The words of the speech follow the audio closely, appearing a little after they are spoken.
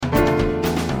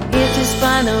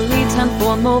finally time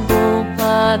for mobile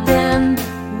pod, then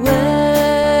welcome.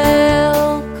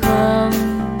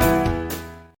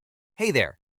 Hey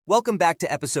there, welcome back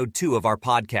to episode 2 of our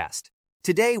podcast.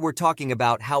 Today we're talking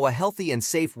about how a healthy and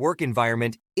safe work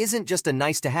environment isn't just a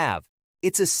nice to have,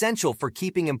 it's essential for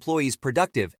keeping employees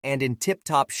productive and in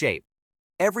tip-top shape.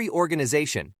 Every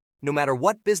organization, no matter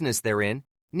what business they're in,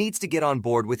 needs to get on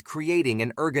board with creating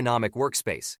an ergonomic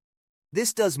workspace.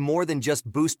 This does more than just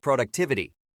boost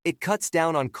productivity. It cuts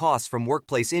down on costs from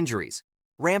workplace injuries,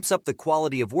 ramps up the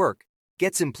quality of work,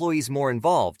 gets employees more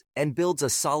involved, and builds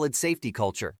a solid safety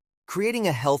culture. Creating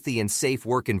a healthy and safe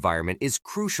work environment is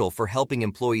crucial for helping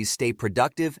employees stay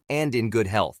productive and in good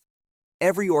health.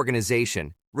 Every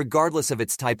organization, regardless of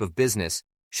its type of business,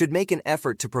 should make an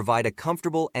effort to provide a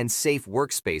comfortable and safe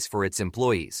workspace for its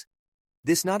employees.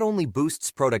 This not only boosts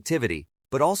productivity,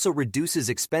 but also reduces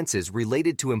expenses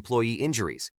related to employee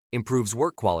injuries, improves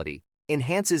work quality,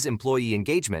 enhances employee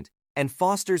engagement, and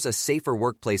fosters a safer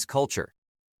workplace culture.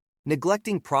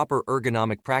 Neglecting proper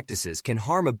ergonomic practices can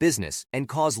harm a business and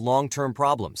cause long-term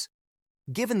problems.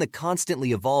 Given the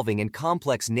constantly evolving and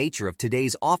complex nature of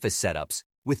today's office setups,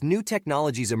 with new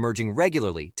technologies emerging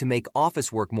regularly to make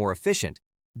office work more efficient,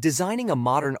 designing a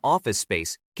modern office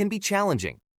space can be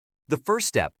challenging. The first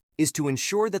step is to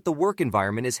ensure that the work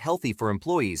environment is healthy for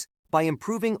employees by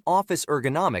improving office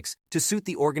ergonomics to suit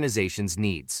the organization's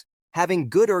needs. Having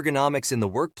good ergonomics in the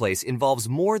workplace involves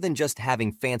more than just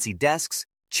having fancy desks,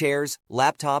 chairs,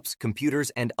 laptops,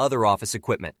 computers, and other office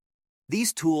equipment.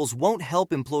 These tools won't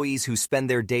help employees who spend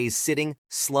their days sitting,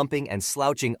 slumping, and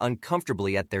slouching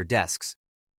uncomfortably at their desks.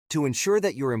 To ensure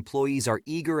that your employees are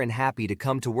eager and happy to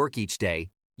come to work each day,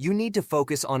 you need to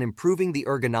focus on improving the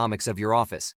ergonomics of your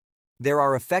office. There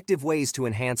are effective ways to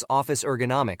enhance office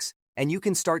ergonomics, and you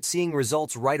can start seeing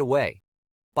results right away.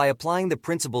 By applying the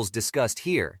principles discussed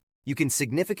here, you can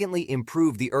significantly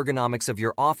improve the ergonomics of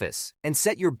your office and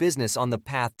set your business on the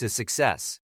path to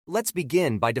success. Let's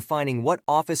begin by defining what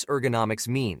office ergonomics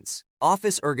means.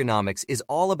 Office ergonomics is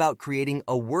all about creating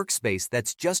a workspace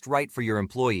that's just right for your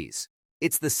employees.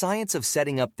 It's the science of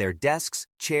setting up their desks,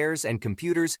 chairs, and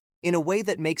computers in a way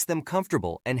that makes them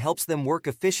comfortable and helps them work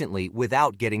efficiently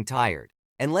without getting tired.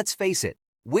 And let's face it,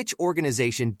 which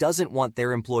organization doesn't want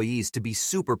their employees to be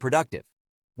super productive?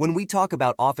 When we talk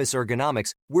about office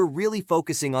ergonomics, we're really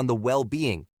focusing on the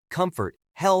well-being, comfort,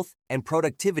 health, and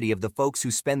productivity of the folks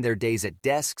who spend their days at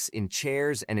desks, in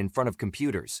chairs, and in front of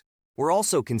computers. We're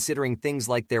also considering things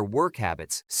like their work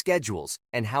habits, schedules,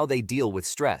 and how they deal with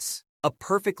stress. A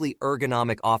perfectly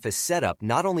ergonomic office setup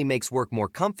not only makes work more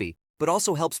comfy, but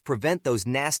also helps prevent those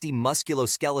nasty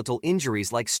musculoskeletal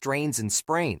injuries like strains and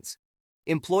sprains.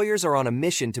 Employers are on a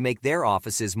mission to make their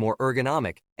offices more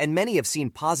ergonomic, and many have seen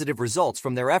positive results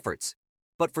from their efforts.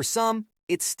 But for some,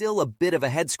 it's still a bit of a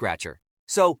head-scratcher.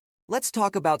 So, let's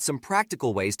talk about some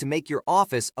practical ways to make your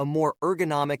office a more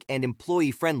ergonomic and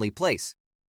employee-friendly place.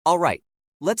 All right,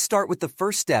 let's start with the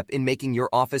first step in making your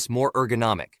office more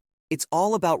ergonomic. It's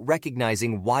all about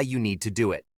recognizing why you need to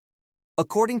do it.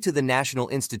 According to the National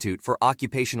Institute for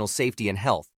Occupational Safety and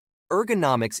Health,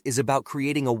 ergonomics is about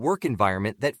creating a work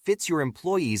environment that fits your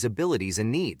employees' abilities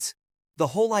and needs. The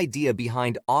whole idea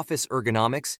behind office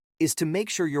ergonomics is to make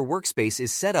sure your workspace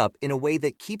is set up in a way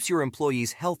that keeps your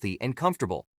employees healthy and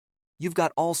comfortable. You've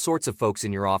got all sorts of folks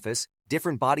in your office,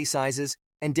 different body sizes,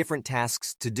 and different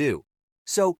tasks to do.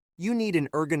 So, you need an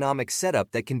ergonomic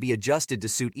setup that can be adjusted to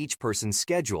suit each person's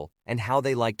schedule and how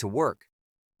they like to work.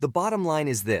 The bottom line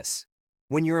is this: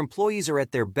 when your employees are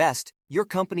at their best, your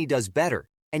company does better,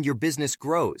 and your business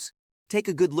grows. Take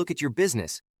a good look at your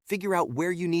business, figure out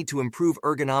where you need to improve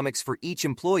ergonomics for each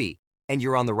employee, and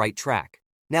you're on the right track.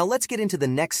 Now let's get into the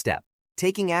next step,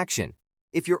 taking action.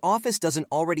 If your office doesn't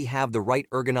already have the right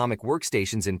ergonomic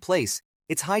workstations in place,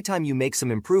 it's high time you make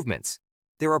some improvements.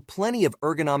 There are plenty of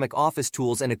ergonomic office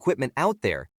tools and equipment out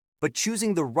there, but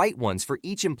choosing the right ones for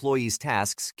each employee's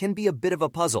tasks can be a bit of a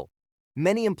puzzle.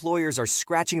 Many employers are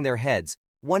scratching their heads,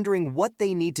 wondering what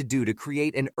they need to do to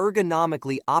create an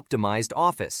ergonomically optimized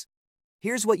office.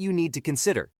 Here's what you need to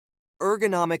consider.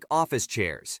 Ergonomic office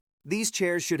chairs. These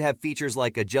chairs should have features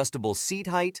like adjustable seat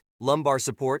height, lumbar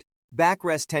support,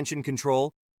 backrest tension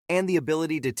control, and the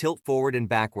ability to tilt forward and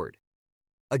backward.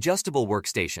 Adjustable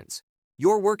workstations.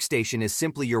 Your workstation is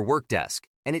simply your work desk,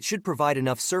 and it should provide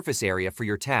enough surface area for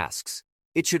your tasks.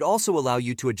 It should also allow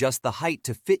you to adjust the height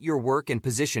to fit your work and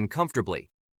position comfortably.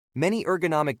 Many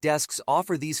ergonomic desks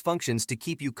offer these functions to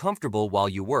keep you comfortable while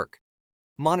you work.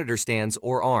 Monitor stands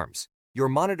or arms. Your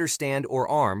monitor stand or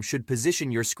arm should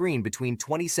position your screen between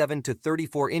 27 to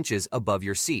 34 inches above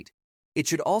your seat. It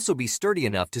should also be sturdy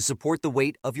enough to support the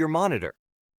weight of your monitor.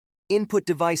 Input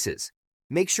devices.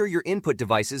 Make sure your input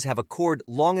devices have a cord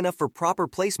long enough for proper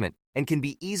placement and can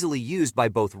be easily used by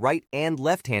both right and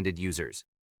left-handed users.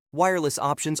 Wireless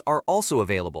options are also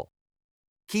available.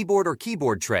 Keyboard or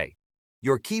keyboard tray.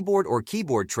 Your keyboard or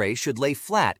keyboard tray should lay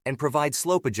flat and provide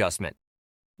slope adjustment.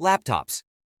 Laptops.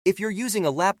 If you're using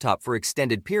a laptop for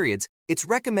extended periods, it's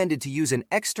recommended to use an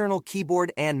external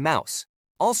keyboard and mouse.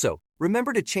 Also,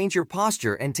 remember to change your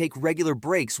posture and take regular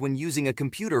breaks when using a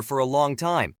computer for a long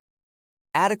time.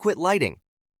 Adequate lighting.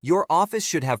 Your office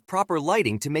should have proper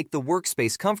lighting to make the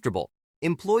workspace comfortable.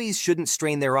 Employees shouldn't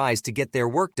strain their eyes to get their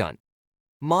work done.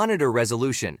 Monitor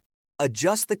resolution.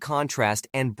 Adjust the contrast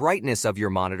and brightness of your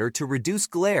monitor to reduce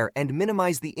glare and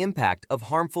minimize the impact of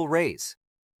harmful rays.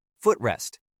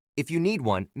 Footrest. If you need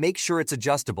one, make sure it's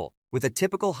adjustable, with a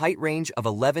typical height range of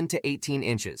 11 to 18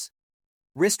 inches.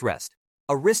 Wrist rest.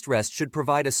 A wrist rest should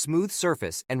provide a smooth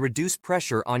surface and reduce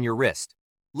pressure on your wrist.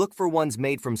 Look for ones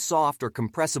made from soft or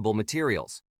compressible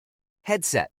materials.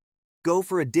 Headset. Go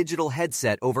for a digital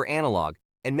headset over analog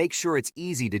and make sure it's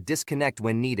easy to disconnect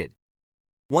when needed.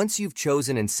 Once you've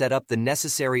chosen and set up the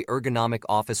necessary ergonomic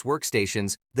office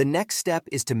workstations, the next step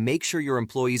is to make sure your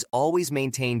employees always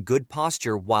maintain good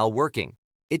posture while working.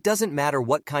 It doesn't matter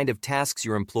what kind of tasks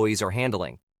your employees are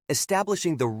handling.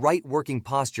 Establishing the right working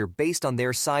posture based on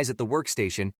their size at the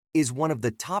workstation is one of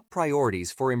the top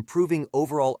priorities for improving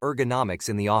overall ergonomics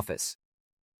in the office.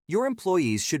 Your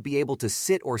employees should be able to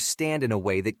sit or stand in a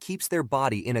way that keeps their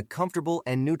body in a comfortable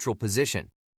and neutral position.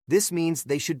 This means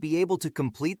they should be able to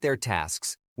complete their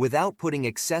tasks without putting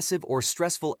excessive or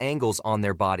stressful angles on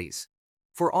their bodies.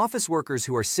 For office workers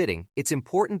who are sitting, it's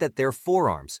important that their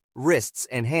forearms, wrists,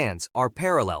 and hands are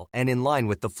parallel and in line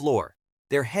with the floor.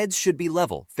 Their heads should be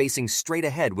level, facing straight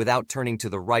ahead without turning to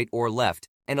the right or left,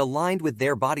 and aligned with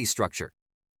their body structure.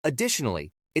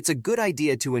 Additionally, it's a good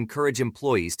idea to encourage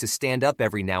employees to stand up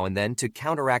every now and then to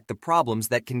counteract the problems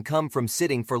that can come from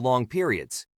sitting for long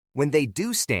periods. When they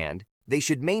do stand, they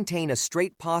should maintain a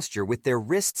straight posture with their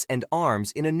wrists and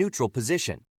arms in a neutral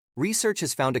position. Research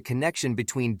has found a connection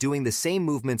between doing the same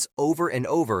movements over and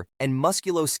over and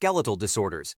musculoskeletal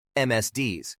disorders,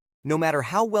 MSDs. No matter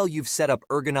how well you've set up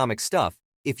ergonomic stuff,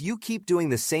 if you keep doing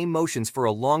the same motions for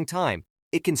a long time,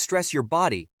 it can stress your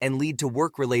body and lead to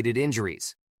work-related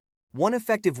injuries. One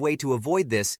effective way to avoid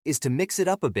this is to mix it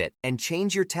up a bit and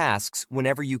change your tasks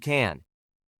whenever you can.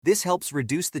 This helps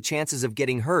reduce the chances of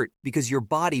getting hurt because your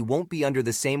body won't be under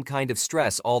the same kind of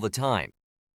stress all the time.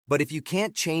 But if you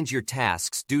can't change your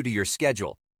tasks due to your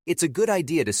schedule, it's a good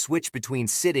idea to switch between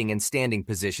sitting and standing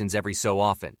positions every so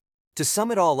often. To sum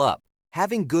it all up,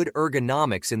 having good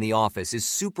ergonomics in the office is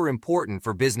super important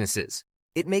for businesses.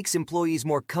 It makes employees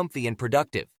more comfy and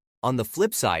productive. On the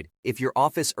flip side, if your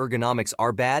office ergonomics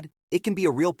are bad, it can be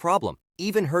a real problem,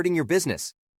 even hurting your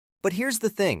business. But here's the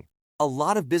thing. A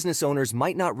lot of business owners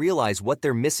might not realize what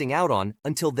they're missing out on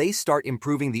until they start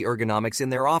improving the ergonomics in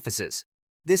their offices.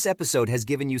 This episode has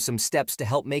given you some steps to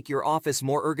help make your office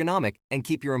more ergonomic and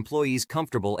keep your employees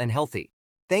comfortable and healthy.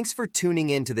 Thanks for tuning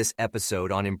in to this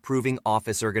episode on improving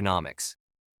office ergonomics.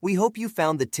 We hope you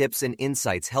found the tips and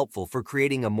insights helpful for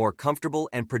creating a more comfortable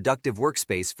and productive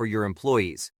workspace for your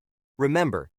employees.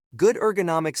 Remember, good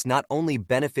ergonomics not only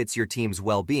benefits your team's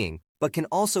well-being, but can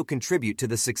also contribute to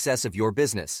the success of your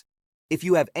business. If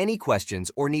you have any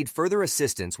questions or need further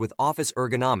assistance with office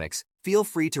ergonomics, feel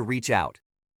free to reach out.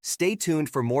 Stay tuned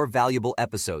for more valuable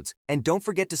episodes, and don't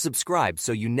forget to subscribe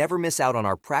so you never miss out on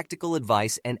our practical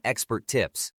advice and expert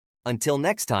tips. Until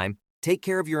next time, take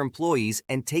care of your employees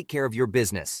and take care of your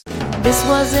business. This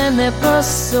was an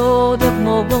episode of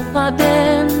Mobile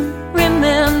Padin.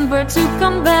 Remember to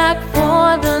come back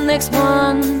for the next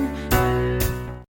one.